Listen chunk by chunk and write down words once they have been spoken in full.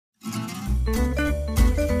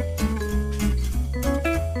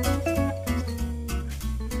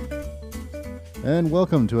And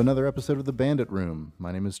welcome to another episode of The Bandit Room.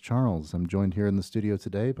 My name is Charles. I'm joined here in the studio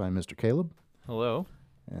today by Mr. Caleb. Hello.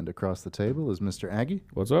 And across the table is Mr. Aggie.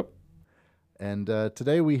 What's up? And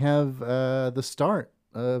today we have the start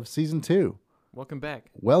of Season 2. Welcome back.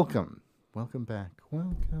 Welcome. Welcome back.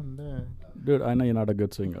 Welcome back. Dude, I know you're not a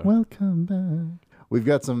good singer. Welcome back. We've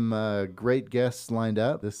got some great guests lined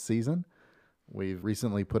up this season. We've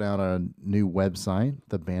recently put out a new website,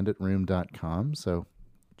 thebanditroom.com, so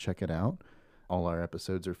check it out. All our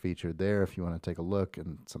episodes are featured there if you want to take a look.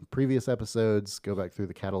 And some previous episodes, go back through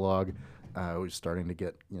the catalog. We're starting to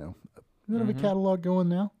get, a bit of a catalog going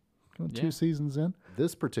now. Going 2 seasons in.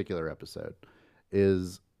 This particular episode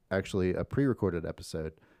is actually a pre-recorded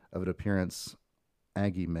episode of an appearance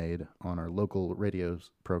Aggie made on our local radio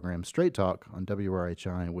program, Straight Talk, on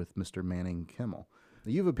WRHI with Mr. Manning Kimmel.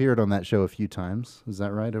 You've appeared on that show a few times. Is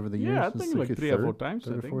that right, over the years? Yeah, I think like 3 or 4 times.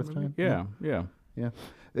 Third or fourth time? Yeah. Yeah,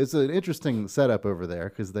 it's an interesting setup over there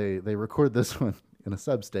because they record this one in a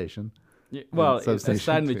substation. Yeah, well, it's a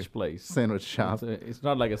sandwich place. Sandwich shop. It's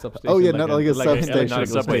not like a substation. Oh, yeah, not like a substation. Not a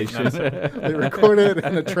substation. They record it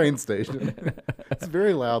in a train station. It's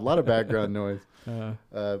very loud, a lot of background noise.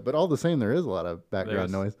 But all the same, there is a lot of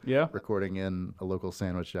background noise. Yeah. Recording in a local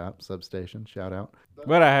sandwich shop, substation, shout out.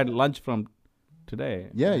 Where I had lunch from today.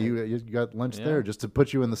 Yeah, you got lunch there just to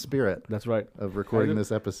put you in the spirit. That's right. Of recording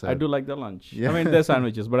this episode. I do like the lunch. Yeah. I mean, there's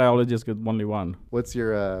sandwiches, but I always just get only one. What's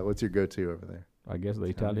your go-to over there? I guess the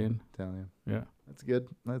Italian. Yeah. That's good.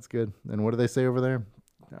 And what do they say over there?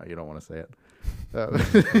 No, you don't want to say it.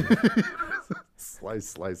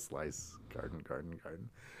 Slice. Garden.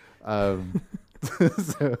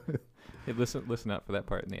 So, hey, listen out for that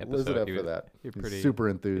part in the episode. Listen out for that. You're pretty super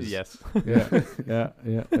enthused. Yes. Yeah.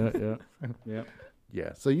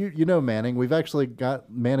 Yeah. So you know Manning. We've actually got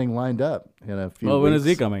Manning lined up in a few. Well, weeks. when is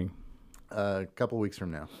he coming? A couple weeks from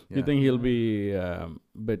now. Yeah. You think he'll be a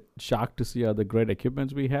bit shocked to see all the great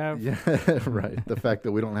equipments we have? Yeah, right. The fact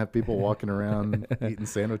that we don't have people walking around eating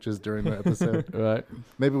sandwiches during the episode. Right.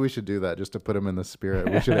 Maybe we should do that just to put him in the spirit.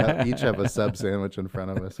 We should each have a sub sandwich in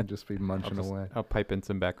front of us and just be munching away. I'll pipe in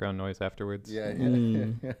some background noise afterwards. Yeah.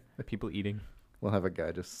 People eating. We'll have a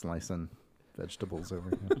guy just slicing vegetables over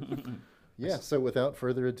here. Yeah, so without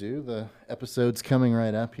further ado, the episode's coming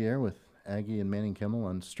right up here with Aggie and Manning Kimmel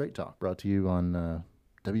on Straight Talk, brought to you on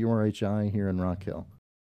WRHI here in Rock Hill.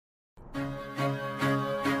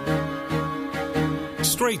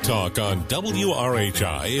 Straight Talk on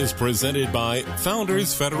WRHI is presented by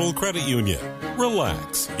Founders Federal Credit Union.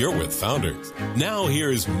 Relax, you're with Founders. Now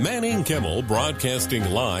here's Manning Kimmel broadcasting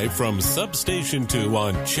live from Substation 2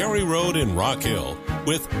 on Cherry Road in Rock Hill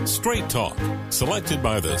with Straight Talk, selected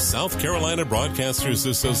by the South Carolina Broadcasters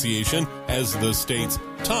Association as the state's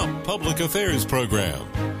top public affairs program.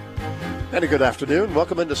 And a good afternoon.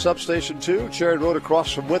 Welcome into Substation 2, Cherry Road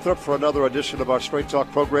across from Winthrop for another edition of our Straight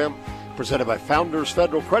Talk program presented by Founders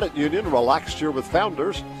Federal Credit Union, relaxed here with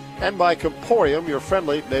Founders, and by Comporium, your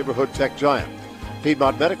friendly neighborhood tech giant.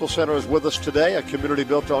 Piedmont Medical Center is with us today, a community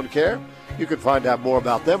built on care. You can find out more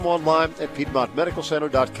about them online at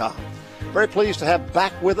piedmontmedicalcenter.com. Very pleased to have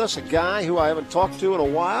back with us a guy who I haven't talked to in a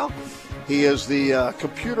while. He is the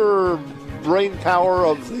computer brain power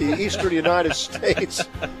of the eastern United States.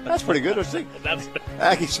 That's pretty good, isn't it?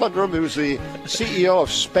 Agie Sundaram, who's the CEO of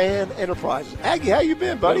Span Enterprises. Aggie, how you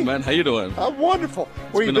been, buddy? Good, man. How you doing? Wonderful.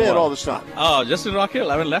 Where you been all this time? Oh, just in Rock Hill.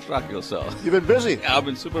 I haven't left Rock Hill, so. You've been busy? Yeah, I've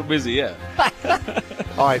been super busy, yeah.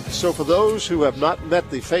 All right, so for those who have not met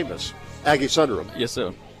the famous Agie Sundaram. Yes,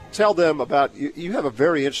 sir. Tell them about, you have a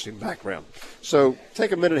very interesting background. So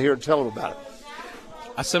take a minute here and tell them about it.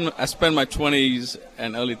 I spent my 20s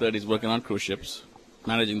and early 30s working on cruise ships,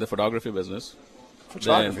 managing the photography business.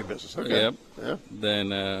 Business, okay. Yeah. Then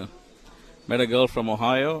met a girl from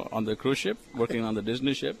Ohio on the cruise ship, working on the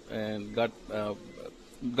Disney ship, and got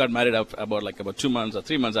married about 2 months or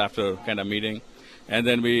 3 months after kind of meeting. And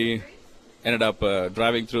then we ended up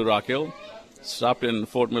driving through Rock Hill, stopped in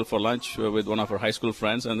Fort Mill for lunch with one of our high school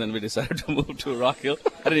friends, and then we decided to move to Rock Hill.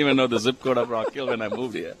 I didn't even know the zip code of Rock Hill when I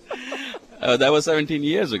moved here. That was 17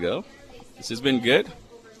 years ago. This has been good.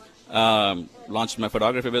 Launched my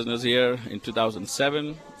photography business here in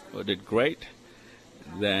 2007. Did great.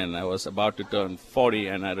 Then I was about to turn 40,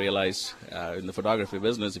 and I realized in the photography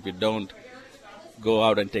business, if you don't go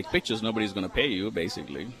out and take pictures, nobody's going to pay you,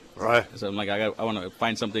 basically. Right. So I'm like, I want to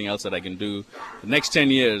find something else that I can do the next 10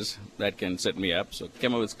 years that can set me up. So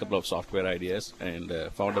came up with a couple of software ideas and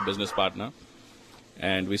found a business partner.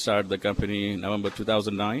 And we started the company in November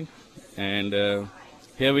 2009. And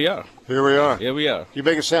Here we are. Here we are. Here we are. You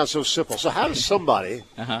make it sound so simple. So how does somebody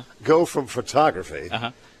Uh-huh. go from photography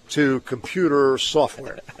to computer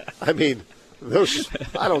software? I mean,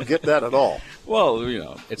 I don't get that at all. Well,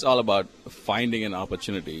 it's all about finding an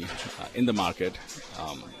opportunity in the market.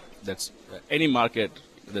 That's any market.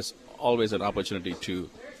 There's always an opportunity to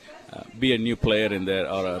be a new player in there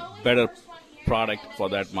or a better product for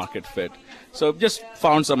that market fit. So just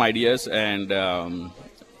found some ideas, and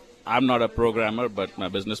I'm not a programmer, but my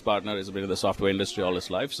business partner has been in the software industry all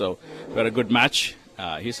his life, so we're a good match.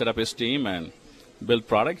 He set up his team and built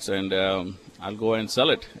products, and I'll go and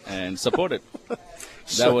sell it and support it.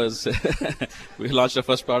 That was we launched our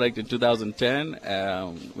first product in 2010.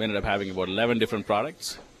 We ended up having about 11 different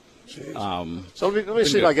products. So let me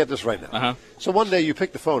see if I get this right now. So one day you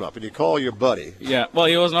pick the phone up and you call your buddy. Yeah, well,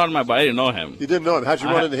 he was not my buddy. I didn't know him. You didn't know him. How'd you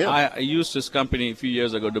run into him? I used his company a few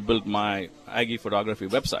years ago to build my Aggie photography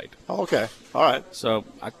website. Oh, okay. All right. So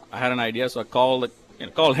I had an idea, so I called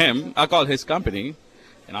him. I called his company,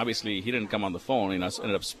 and obviously he didn't come on the phone. I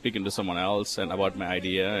ended up speaking to someone else and about my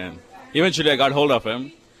idea, and eventually I got hold of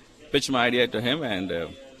him, pitched my idea to him,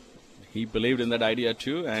 and he believed in that idea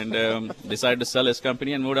too, and decided to sell his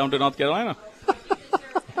company and move down to North Carolina.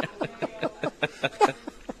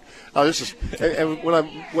 And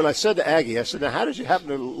when I said to Aggie, I said, "Now, how did you happen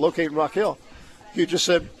to locate in Rock Hill?" You just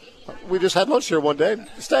said, "We just had lunch here one day and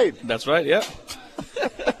stayed." That's right. Yeah.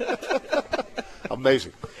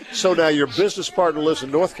 Amazing. So now your business partner lives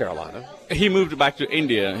in North Carolina. He moved back to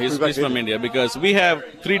India. He's from India because we have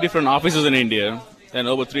 3 different offices in India and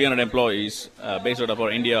over 300 employees based out of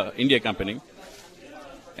our India company.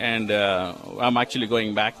 And I'm actually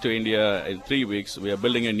going back to India in 3 weeks. We are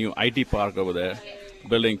building a new IT park over there,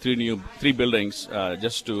 building 3 buildings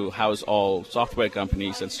just to house all software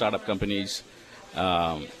companies and startup companies.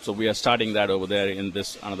 So we are starting that over there in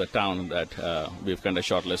this another town that we've kind of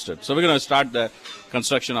shortlisted. So we're going to start the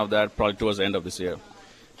construction of that probably towards the end of this year.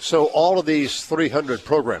 So all of these 300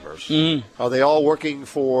 programmers, are they all working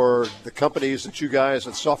for the companies that you guys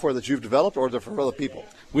and software that you've developed, or are they for other people?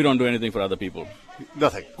 We don't do anything for other people.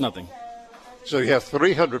 Nothing. Nothing. So you have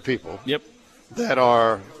 300 people Yep. that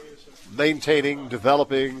are maintaining,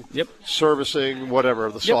 developing, servicing,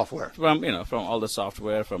 whatever, the software. From all the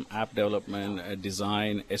software, from app development,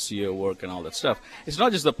 design, SEO work, and all that stuff. It's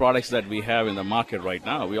not just the products that we have in the market right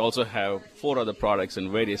now. We also have 4 other products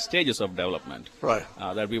in various stages of development. Right.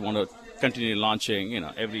 That we want to continue launching,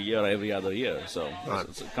 every year, every other year. So,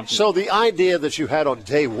 So the idea that you had on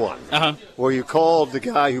day one, where you called the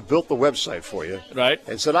guy who built the website for you, right,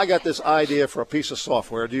 and said, "I got this idea for a piece of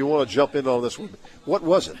software. Do you want to jump in on this one?" What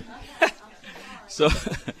was it? So,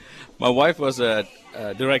 my wife was a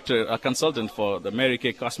consultant for the Mary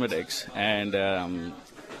Kay Cosmetics, and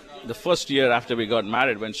the first year after we got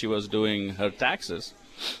married, when she was doing her taxes,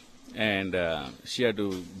 and she had to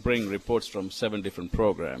bring reports from 7 different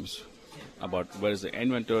programs about where is the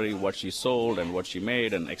inventory, what she sold, and what she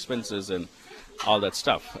made, and expenses, and all that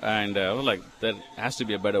stuff. And we're like, there has to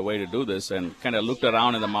be a better way to do this, and kind of looked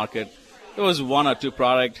around in the market. There was 1 or 2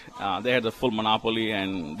 products. They had the full monopoly,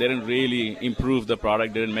 and they didn't really improve the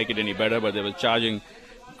product. They didn't make it any better, but they were charging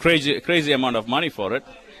crazy amount of money for it.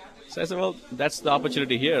 So I said, well, that's the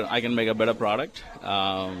opportunity here. I can make a better product,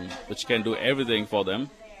 which can do everything for them,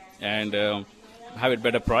 and have it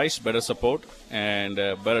better priced, better support, and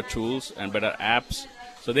better tools and better apps,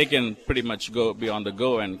 so they can pretty much be on the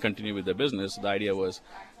go and continue with their business. The idea was,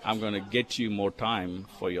 I'm going to get you more time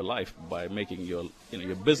for your life by making your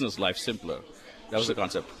business life simpler. That was the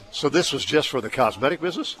concept. So this was just for the cosmetic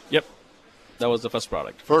business? Yep. That was the first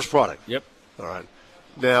product. First product? Yep. All right.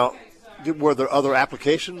 Now, were there other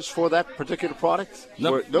applications for that particular product?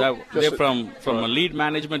 No. They're from a lead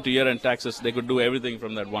management to year-end taxes. They could do everything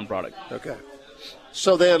from that one product. Okay.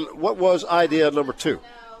 So then what was idea number 2?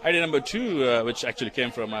 Idea number 2, which actually came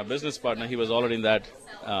from my business partner, he was already in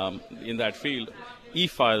that field,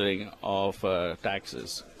 e-filing of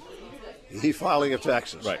taxes. E-filing of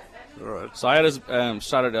taxes. Right. All right. So I had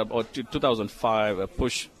started about 2005 a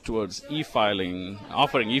push towards e-filing,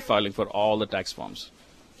 offering e-filing for all the tax forms.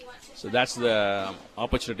 So that's the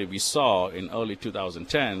opportunity we saw in early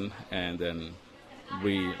 2010, and then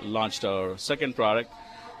we launched our second product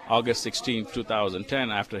August 16,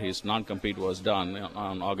 2010, after his non-compete was done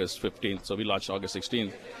on August 15th. So we launched August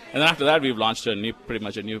 16th. And then after that, we've launched pretty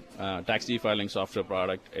much a new tax e-filing software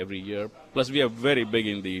product every year. Plus, we are very big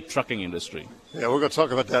in the trucking industry. Yeah, we're going to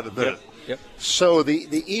talk about that in a minute. Yep. So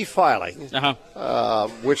the e-filing,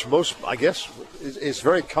 which most, I guess, is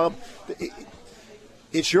very common.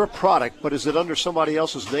 It's your product, but is it under somebody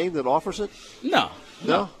else's name that offers it? No.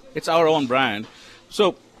 It's our own brand.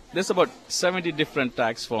 So there's about 70 different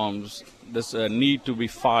tax forms that need to be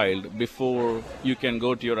filed before you can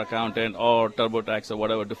go to your accountant or TurboTax or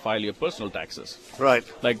whatever to file your personal taxes. Right.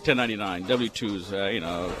 Like 1099,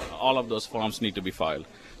 W-2s, all of those forms need to be filed.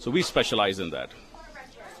 So we specialize in that.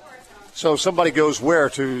 So somebody goes where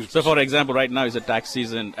to? So, for example, right now is a tax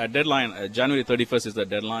season. Deadline, January 31st is the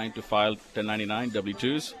deadline to file 1099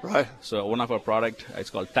 W-2s. Right. So one of our product, it's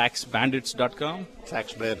called taxbandits.com.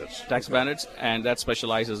 Tax Bandits. Tax Bandits, and that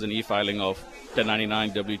specializes in e-filing of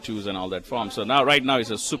 1099 W-2s and all that form. So right now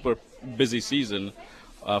is a super busy season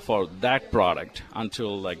for that product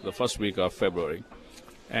until like the first week of February.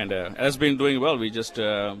 And it has been doing well. We just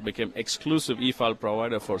became exclusive e-file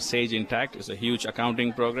provider for Sage Intacct. It's a huge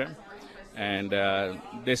accounting program. And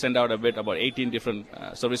they send out about 18 different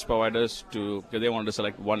service providers because they wanted to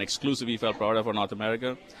select one exclusive e-file provider for North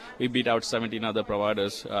America. We beat out 17 other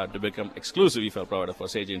providers to become exclusive e-file provider for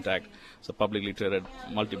Sage Intacct. It's a publicly traded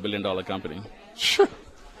multi-billion-dollar company. Sure.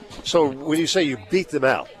 So when you say you beat them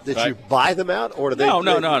out, did you buy them out, or did they?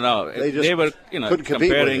 No. They were,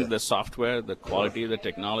 comparing the the software, the quality, the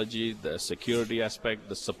technology, the security aspect,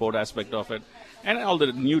 the support aspect of it, and all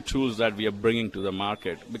the new tools that we are bringing to the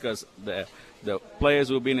market. Because the players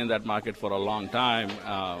who've been in that market for a long time,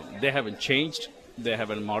 they haven't changed, they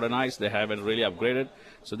haven't modernized, they haven't really upgraded.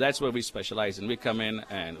 So that's where we specialize, and we come in,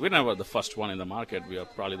 and we're never the first one in the market. We are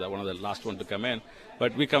probably one of the last one to come in,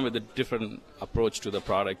 but we come with a different approach to the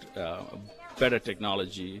product, better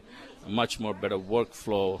technology, much more better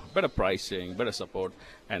workflow, better pricing, better support,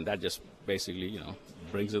 and that just basically,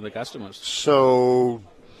 brings in the customers. So,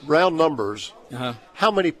 round numbers,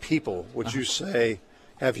 how many people would you say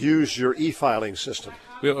have used your e-filing system?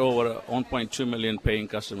 We have over 1.2 million paying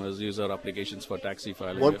customers use our applications for tax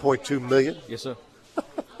e-filing. 1.2 million? Yes, sir.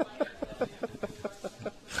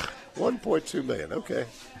 1.2 million, okay.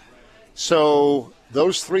 So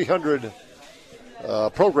those 300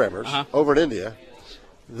 programmers over in India,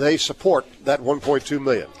 they support that 1.2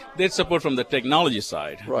 million. They support from the technology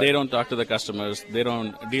side. Right. They don't talk to the customers. They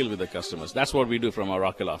don't deal with the customers. That's what we do from our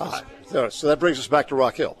Rock Hill office. So that brings us back to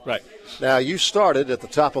Rock Hill. Right. Now, you started at the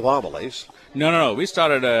top of Amelie's. No. We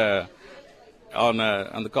started on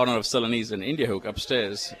the corner of Celanese and India Hook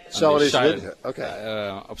upstairs. Celanese and India,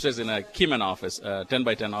 okay. Upstairs in a Keyman office, 10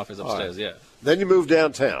 by 10 office upstairs, yeah. Then you moved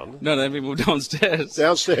downtown. No, then we moved downstairs.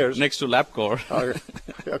 Downstairs. Next to LabCorp.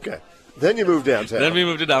 Okay. Then you moved downtown. Then we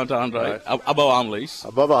moved to downtown, right. Above Amelie's.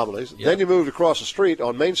 Above Amelie's. Yeah. Then you moved across the street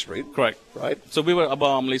on Main Street. Correct. Right. So we were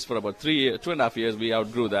above Amelie's for about 2.5 years. We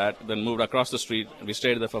outgrew that. Then moved across the street. We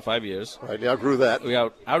stayed there for 5 years. Right. You outgrew that. We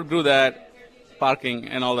outgrew that, parking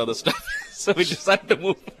and all the other stuff. So we decided to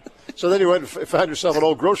move. So then you went and found yourself an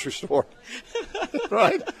old grocery store,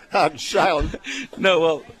 right, out in Shiloh. No,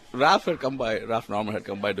 well, Ralph Norman had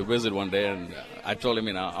come by to visit one day, and I told him,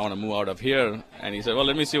 I want to move out of here. And he said, well,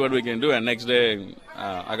 let me see what we can do. And next day,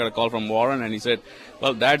 I got a call from Warren, and he said,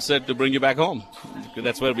 well, Dad said to bring you back home.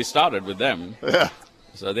 That's where we started with them. Yeah.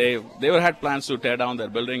 So they had plans to tear down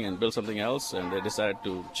that building and build something else, and they decided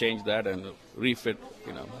to change that and refit,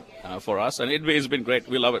 for us. And it's been great.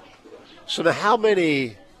 We love it. So now how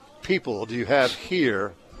many people do you have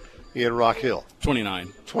here in Rock Hill?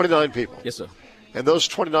 29. 29 people. Yes, sir. And those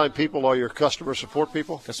 29 people are your customer support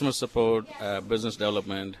people? Customer support, business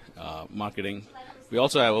development, marketing. We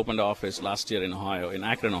also have opened an office last year in Ohio, in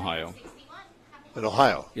Akron, Ohio. In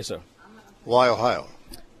Ohio? Yes, sir. Why Ohio?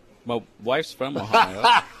 My wife's from Ohio.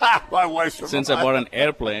 My wife's from Since Ohio. I bought an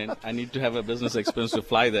airplane, I need to have a business expense to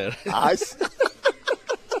fly there. I see.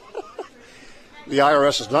 The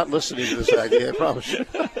IRS is not listening to this, Aggie, I promise you.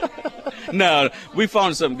 No, we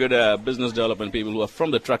found some good business development people who are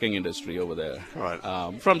from the trucking industry over there. Right.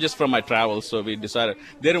 From my travels, so we decided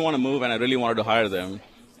they didn't want to move, and I really wanted to hire them,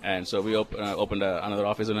 and so we opened another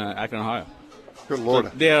office in Akron, Ohio. Good Lord.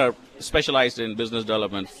 So they are specialized in business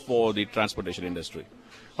development for the transportation industry.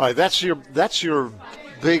 All right, that's your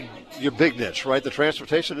big niche, right? The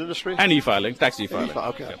transportation industry? And e-filing, tax e-filing.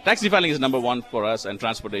 Okay. Yeah. Tax e-filing is number one for us, and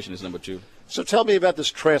transportation is number two. So tell me about this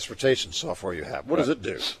transportation software you have. What does it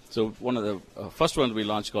do? So one of the first ones we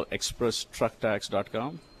launched called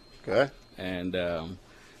ExpressTruckTax.com. Okay. And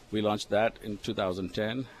we launched that in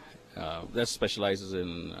 2010. That specializes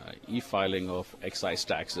in e-filing of excise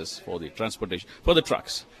taxes for the transportation, for the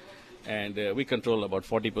trucks. And we control about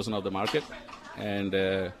 40% of the market. And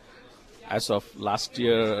as of last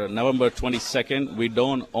year, November 22nd, we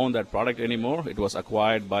don't own that product anymore. It was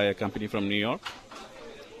acquired by a company from New York.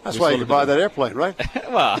 That's why you could buy that airplane, right?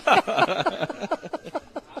 Well,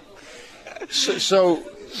 so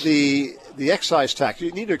the excise tax,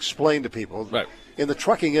 you need to explain to people. Right. In the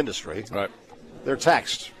trucking industry, right. they're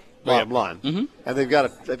taxed bottom line. Mm-hmm. And they've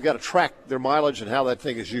got to track their mileage and how that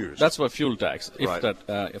thing is used. That's for fuel tax,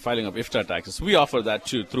 filing of IFTA taxes. We offer that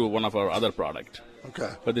too through one of our other product.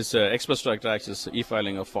 Okay. But this express truck tax is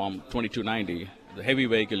e-filing of Form 2290, the heavy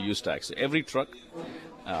vehicle use tax. Every truck,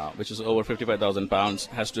 which is over 55,000 pounds,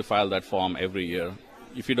 has to file that form every year.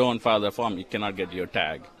 If you don't file that form, you cannot get your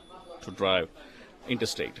tag to drive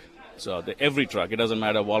interstate. So every truck, it doesn't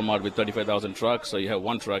matter, Walmart with 35,000 trucks, so you have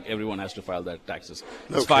one truck, everyone has to file that taxes.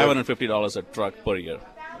 It's $550 a truck per year.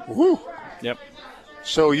 Woo! Yep.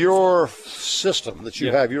 So your system that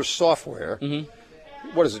you have, your software,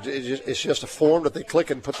 what is it? It's just a form that they click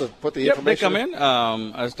and put the information. They come in.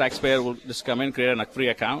 As taxpayer will just come in, create a free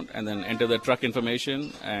account, and then enter the truck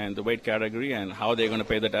information and the weight category and how they're going to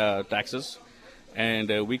pay the taxes.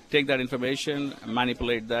 And we take that information,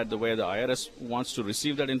 manipulate that the way the IRS wants to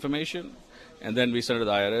receive that information, and then we send it to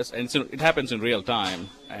the IRS. And so it happens in real time,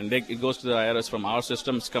 and it goes to the IRS from our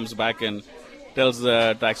systems, comes back and tells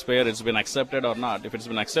the taxpayer it's been accepted or not. If it's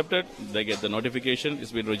been accepted, they get the notification.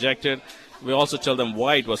 It's been rejected. We also tell them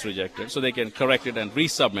why it was rejected, so they can correct it and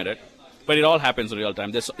resubmit it. But it all happens in real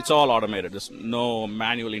time. It's all automated. There's no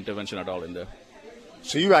manual intervention at all in there.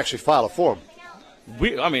 So you actually file a form.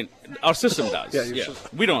 Our system does. System.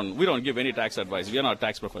 We don't give any tax advice. We are not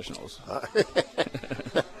tax professionals.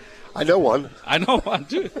 I know one. I know one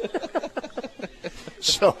too.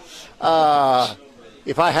 So,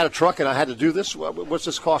 if I had a truck and I had to do this, what's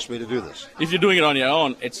this cost me to do this? If you're doing it on your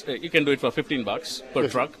own, you can do it for $15 per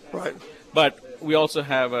truck. Right. But we also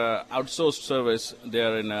have an outsourced service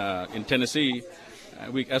there in Tennessee.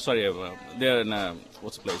 They're in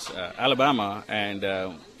what's the place? Alabama, and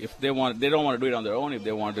if they don't want to do it on their own. If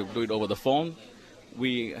they want to do it over the phone,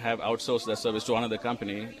 we have outsourced that service to another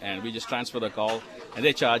company, and we just transfer the call, and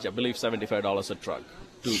they charge, I believe, $75 a truck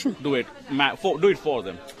to do it for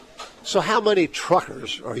them. So, how many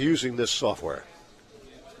truckers are using this software?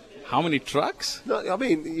 How many trucks? No, I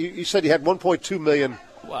mean, you said you had 1.2 million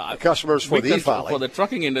customers for the e-filing. For the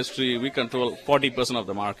trucking industry, we control 40% of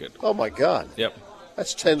the market. Oh my God! Yep.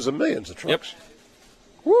 That's tens of millions of trucks. Yep.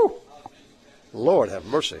 Woo! Lord have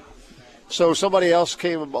mercy. So somebody else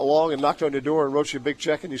came along and knocked on your door and wrote you a big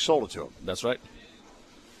check and you sold it to them. That's right.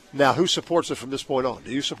 Now, who supports it from this point on?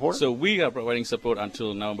 Do you support it? So we are providing support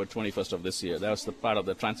until November 21st of this year. That was the part of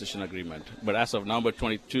the transition agreement. But as of November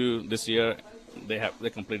 22 this year, they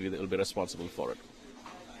will be responsible for it.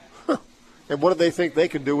 Huh. And what do they think they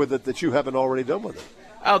can do with it that you haven't already done with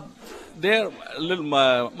it? They're a little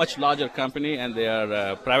much larger company, and they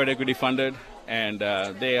are private equity funded, and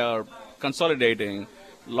they are consolidating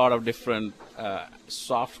a lot of different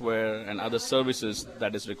software and other services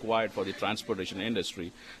that is required for the transportation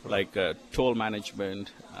industry, like toll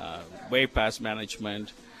management, way pass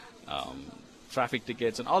management, traffic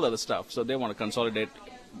tickets, and all other stuff. So they want to consolidate,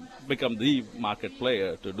 become the market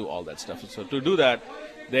player to do all that stuff. So to do that,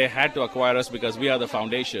 they had to acquire us because we are the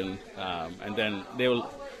foundation, and then they will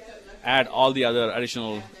add all the other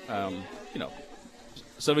additional,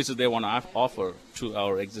 services they want to offer to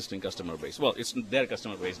our existing customer base. Well, it's their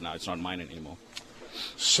customer base now. It's not mine anymore.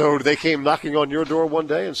 So they came knocking on your door one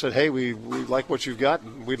day and said, hey, we like what you've got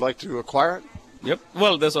and we'd like to acquire it? Yep.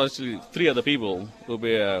 Well, there's actually 3 other people who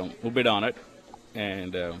bid on it,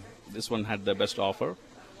 and this one had the best offer,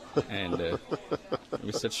 and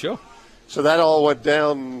we said, sure. So that all went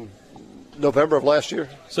down November of last year?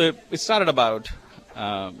 So it started about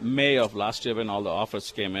May of last year when all the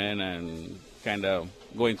offers came in and kind of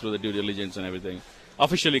going through the due diligence and everything.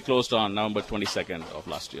 Officially closed on November 22nd of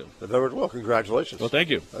last year. Well, congratulations. Well, thank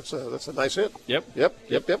you. That's a nice hit. Yep.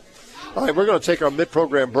 All right, we're going to take our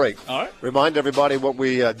mid-program break. All right. Remind everybody what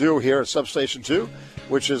we do here at Substation 2,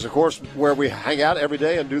 which is, of course, where we hang out every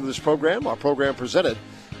day and do this program. Our program presented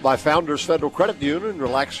by Founders Federal Credit Union,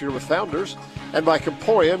 Relax Here with Founders, and by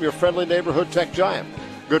Comporium, your friendly neighborhood tech giant.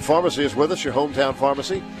 Good Pharmacy is with us, your hometown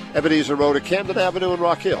pharmacy, Ebenezer Road at Camden Avenue in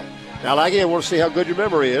Rock Hill. Now, Aggie, I want to see how good your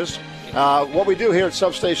memory is. What we do here at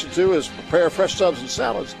Substation 2 is prepare fresh subs and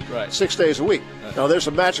salads 6 days a week. Now, there's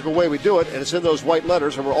a magical way we do it, and it's in those white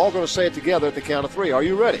letters, and we're all going to say it together at the count of 3. Are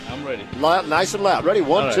you ready? I'm ready. Nice and loud. Ready?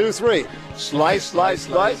 1, 2, 3. Slice, slice,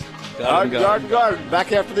 slice. Garden.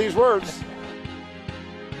 Back after these words.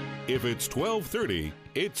 If it's 12:30,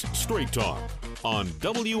 it's Straight Talk on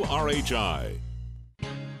WRHI.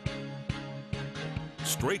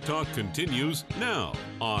 Straight Talk continues now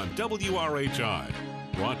on WRHI.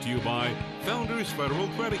 Brought to you by Founders Federal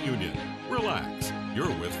Credit Union. Relax, you're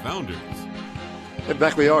with Founders. And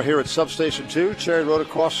back we are here at Substation 2, Cherry Road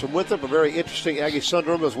across from Winthrop. A very interesting Aggie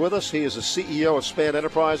Sundrum is with us. He is the CEO of Span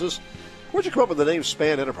Enterprises. Where'd you come up with the name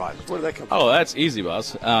Span Enterprises? Where did that come from? Oh, that's easy,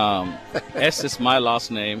 boss. S is my last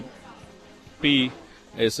name. P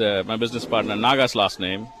is my business partner Naga's last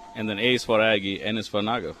name. And then A is for Aggie, N is for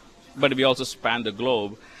Naga. But we also span the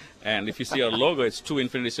globe. And if you see our logo, it's 2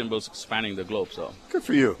 infinity symbols spanning the globe. So good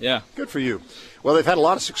for you. Yeah. Good for you. Well, they've had a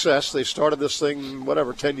lot of success. They started this thing,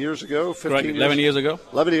 10 years ago, 15 Correct. years 11 years ago.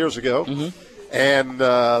 11 years ago. Mm-hmm. And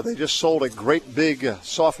they just sold a great big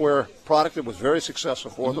software product that was very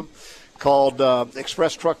successful for them called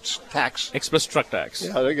Express Truck Tax. Express Truck Tax.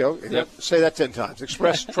 Yeah, there you go. Yep. Say that 10 times.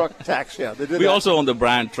 Express Truck Tax. Yeah, they did We that. also own the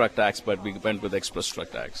brand Truck Tax, but we went with Express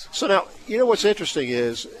Truck Tax. So now, you know what's interesting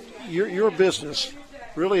is your business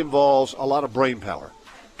really involves a lot of brain power.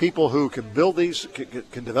 People who can build these,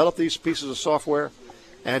 can develop these pieces of software,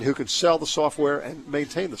 and who can sell the software and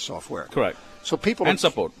maintain the software. Correct. So people And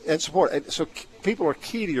support. And support. And so people are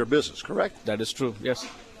key to your business, correct? That is true, yes.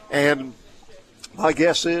 And my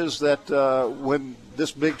guess is that when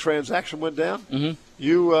this big transaction went down,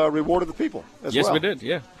 you rewarded the people as well. Yes, we did,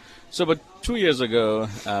 yeah. So, but 2 years ago,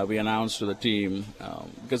 we announced to the team,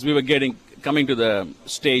 because we were coming to the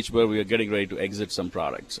stage where we were getting ready to exit some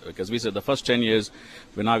products. Because we said the first 10 years,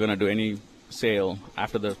 we're not going to do any sale.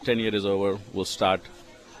 After the 10 year is over, we'll start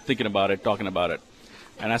thinking about it, talking about it.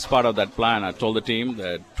 And as part of that plan, I told the team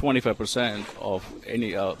that 25% of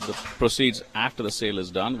any the proceeds after the sale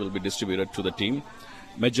is done will be distributed to the team.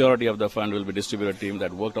 Majority of the fund will be distributed to the team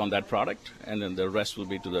that worked on that product, and then the rest will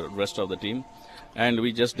be to the rest of the team. And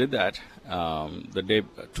we just did that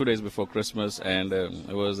 2 days before Christmas, and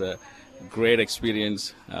it was a great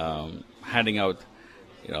experience handing out,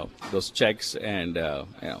 those checks and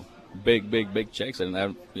big checks, and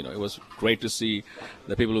it was great to see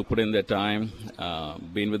the people who put in their time,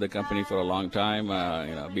 been with the company for a long time,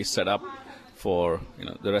 be set up for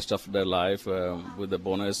the rest of their life with the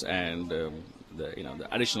bonus and the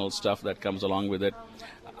additional stuff that comes along with it.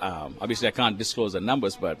 Obviously, I can't disclose the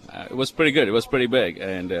numbers, but it was pretty good. It was pretty big,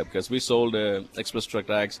 and because we sold Express Truck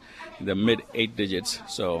Tax in the mid 8 digits,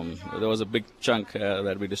 so there was a big chunk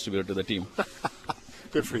that we distributed to the team.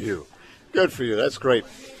 Good for you. Good for you. That's great.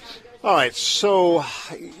 All right, so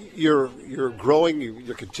you're growing.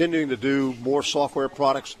 You're continuing to do more software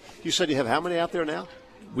products. You said you have how many out there now?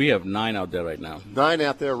 We have 9 out there right now. 9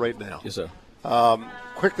 out there right now. Yes, sir.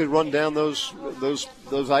 Quickly run down those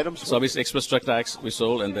items. So obviously, Express Truck Tax we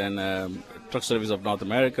sold, and then Truck Service of North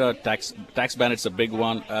America, Tax Bandit's a big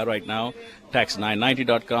one right now.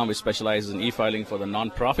 Tax990.com, we specialize in e-filing for the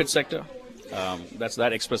non-profit sector. That's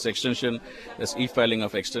that Express extension. There's e-filing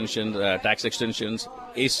of extension, tax extensions.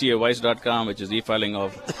 ACAWise.com, which is e-filing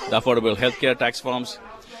of the affordable healthcare tax forms.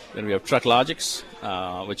 Then we have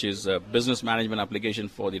TruckLogix, which is a business management application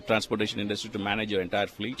for the transportation industry to manage your entire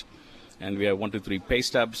fleet. And we have 123 pay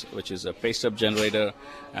stubs, which is a pay stub generator.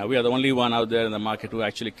 We are the only one out there in the market who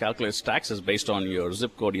actually calculates taxes based on your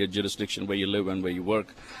zip code, your jurisdiction, where you live and where you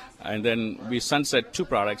work. And then we sunset 2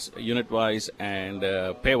 products, UnitWise and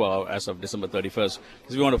PayWow, as of December 31st,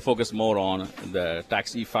 because we want to focus more on the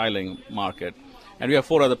tax e-filing market. And we have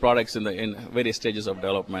 4 other products in various stages of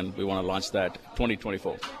development. We want to launch that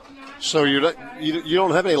 2024. So you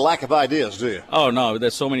don't have any lack of ideas, do you? Oh, no.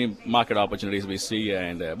 There's so many market opportunities we see,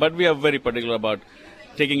 but we are very particular about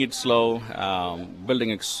taking it slow,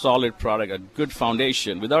 building a solid product, a good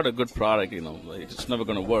foundation. Without a good product, it's never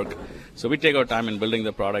going to work. So we take our time in building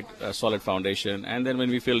the product, a solid foundation, and then when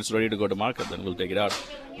we feel it's ready to go to market, then we'll take it out.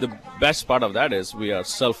 The best part of that is we are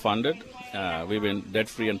self-funded. We've been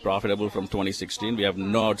debt-free and profitable from 2016. We have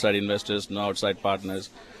no outside investors, no outside partners,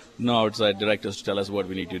 no outside directors to tell us what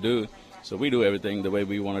we need to do. So we do everything the way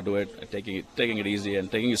we want to do it, taking it easy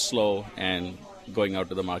and taking it slow and going out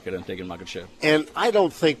to the market and taking market share. And I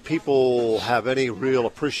don't think people have any real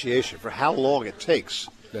appreciation for how long it takes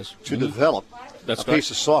to develop a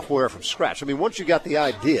piece of software from scratch. I mean, once you got the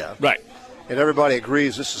idea, right, and everybody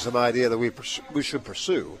agrees this is an idea that we should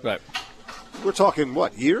pursue, right, we're talking,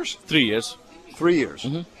 what, years? 3 years. 3 years.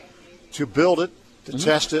 To build it, to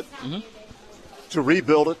test it, to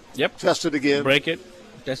rebuild it, test it again. Break it,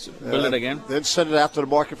 test it, build it again. Then send it out to the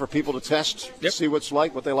market for people to test, see what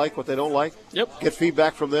they don't like. Get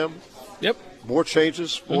feedback from them. More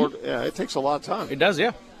changes. It takes a lot of time. It does,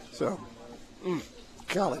 yeah. So,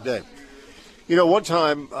 golly dang. One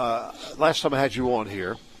time, last time I had you on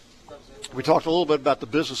here, we talked a little bit about the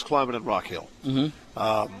business climate in Rock Hill.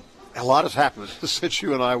 A lot has happened since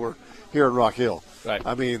you and I were here in Rock Hill. Right.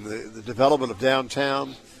 I mean, the development of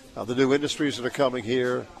downtown, the new industries that are coming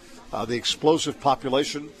here, the explosive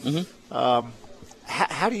population.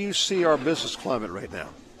 How do you see our business climate right now?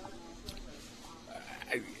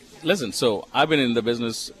 Listen, so I've been in the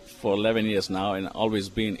business for 11 years now and always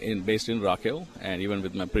been based in Rock Hill, and even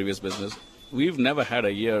with my previous business, we've never had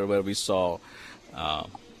a year where we saw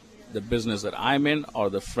the business that I'm in or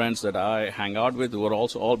the friends that I hang out with who are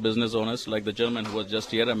also all business owners, like the gentleman who was just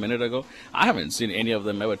here a minute ago. I haven't seen any of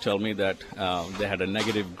them ever tell me that they had a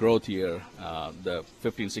negative growth year the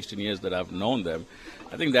 15, 16 years that I've known them.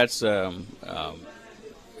 I think that's a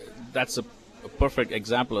perfect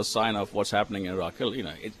example, a sign of what's happening in Rock Hill.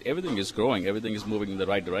 Everything is growing, everything is moving in the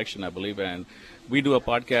right direction, I believe. And we do a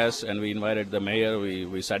podcast, and we invited the mayor.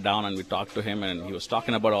 We sat down and we talked to him, and he was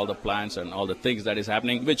talking about all the plans and all the things that is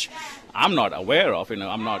happening, which I'm not aware of.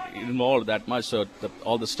 I'm not involved that much. So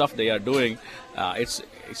all the stuff they are doing, it's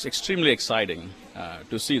extremely exciting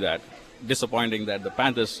to see that. Disappointing that the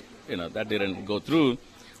Panthers, that didn't go through.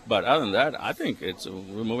 But other than that, I think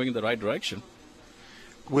we're moving in the right direction.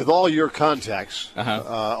 With all your contacts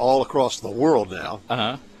all across the world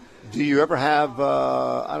now, do you ever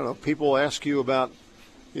have, people ask you about,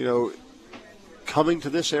 coming to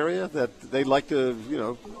this area, that they'd like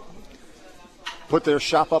to, put their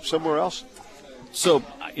shop up somewhere else? So,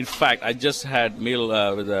 in fact, I just had meal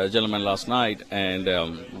with a gentleman last night, and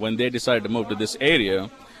when they decided to move to this area,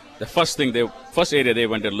 the first area they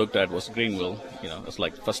went and looked at was Greenville. It's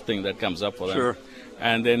like the first thing that comes up for them. Sure.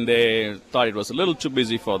 And then they thought it was a little too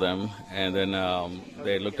busy for them. And then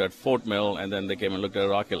they looked at Fort Mill, and then they came and looked at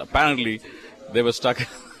Rock Hill. Apparently, they were stuck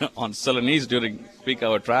on Celanese during peak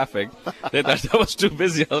hour traffic. They thought that was too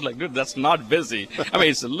busy. I was like, dude, that's not busy. I mean,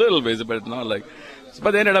 it's a little busy, but it's not like...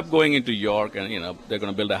 But they ended up going into York, and, they're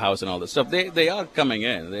going to build a house and all this stuff. They are coming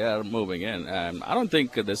in. They are moving in. And I don't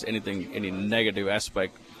think there's any negative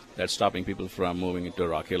aspect that's stopping people from moving into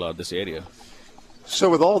Rock Hill or this area.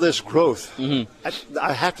 So with all this growth,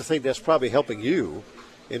 I have to think that's probably helping you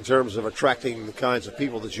in terms of attracting the kinds of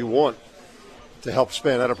people that you want to help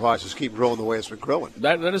Span Enterprises keep growing the way it's been growing.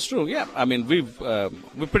 That is true, yeah. I mean, we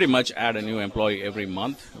pretty much add a new employee every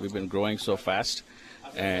month. We've been growing so fast.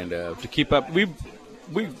 And to keep up, we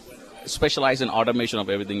specialize in automation of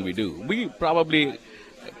everything we do. We probably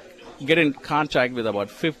get in contact with about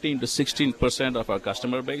 15 to 16% of our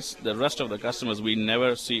customer base. The rest of the customers we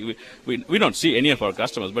never see. We don't see any of our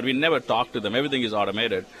customers, but we never talk to them. Everything is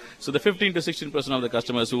automated. So the 15 to 16% of the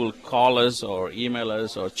customers who will call us or email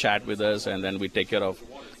us or chat with us, and then we take care of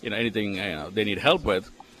anything they need help with.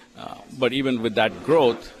 But even with that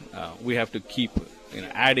growth, we have to keep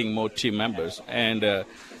adding more team members. And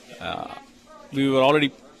we were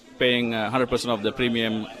already paying 100% of the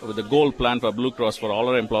premium with the gold plan for Blue Cross for all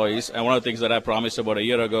our employees. And one of the things that I promised about a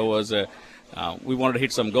year ago was we wanted to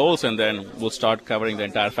hit some goals, and then we'll start covering the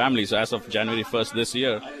entire family. So as of January 1st this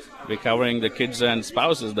year, we're covering the kids and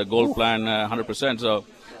spouses, the gold plan 100%. So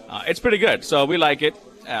it's pretty good. So we like it.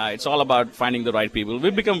 It's all about finding the right people.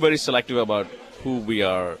 We've become very selective about who we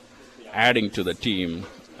are adding to the team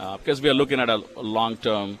because we are looking at a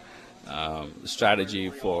long-term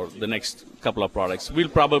strategy for the next couple of products.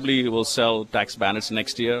 Will sell Tax Bandits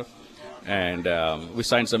next year, and we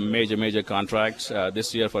signed some major contracts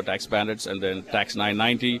this year for Tax Bandits, and then Tax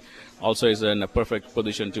 990 also is in a perfect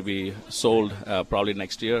position to be sold probably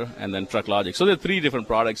next year, and then Truck Logic. So there are 3 different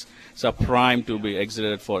products that are primed to be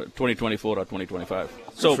exited for 2024 or 2025.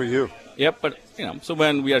 Good for you. Yep, but so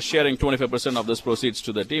when we are sharing 25% of those proceeds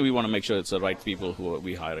to the team, we want to make sure it's the right people who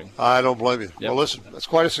we hiring. I don't blame you. Yep. Well, listen, that's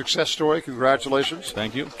quite a success story. Congratulations.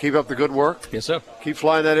 Thank you. Keep up the good work. Yes, sir. Keep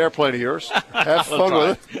flying that airplane of yours. Have fun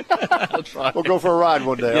with it. I'll try. We'll go for a ride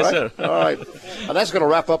one day. Yes, all right? sir. All right. And that's going to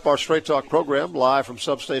wrap up our Straight Talk program live from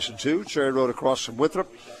Substation 2, Cherry Road across from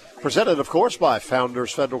Winthrop. Presented, of course, by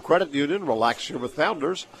Founders Federal Credit Union, Relax Here with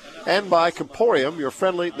Founders, and by Comporium, your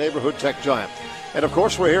friendly neighborhood tech giant. And, of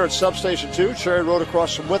course, we're here at Substation 2, Cherry Road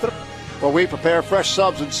across from Winthrop, where we prepare fresh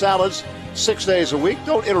subs and salads 6 days a week.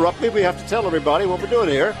 Don't interrupt me. We have to tell everybody what we're doing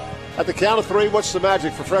here. At the count of 3, what's the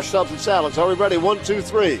magic for fresh subs and salads? Are we ready? 1, 2,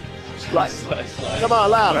 3. Slice. Come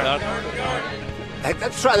on, louder. Hey,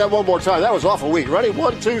 let's try that one more time. That was awful weak. Ready?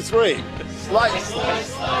 1, 2, 3. Slice.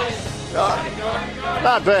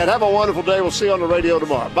 Not bad. Have a wonderful day. We'll see you on the radio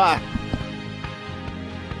tomorrow. Bye.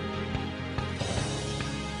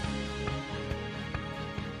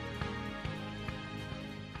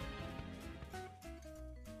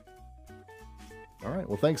 All right.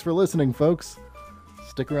 Well, thanks for listening, folks.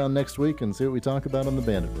 Stick around next week and see what we talk about on the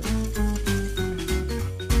Bandit Room.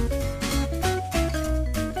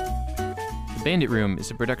 The Bandit Room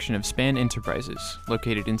is a production of Span Enterprises,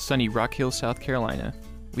 located in sunny Rock Hill, South Carolina.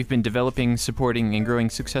 We've been developing, supporting, and growing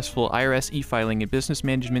successful IRS e-filing and business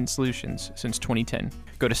management solutions since 2010.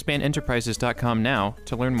 Go to spanenterprises.com now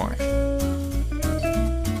to learn more.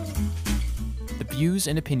 The views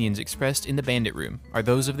and opinions expressed in the Bandit Room are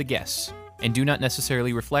those of the guests and do not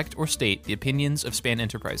necessarily reflect or state the opinions of Span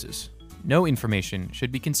Enterprises. No information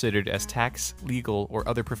should be considered as tax, legal, or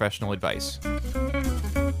other professional advice.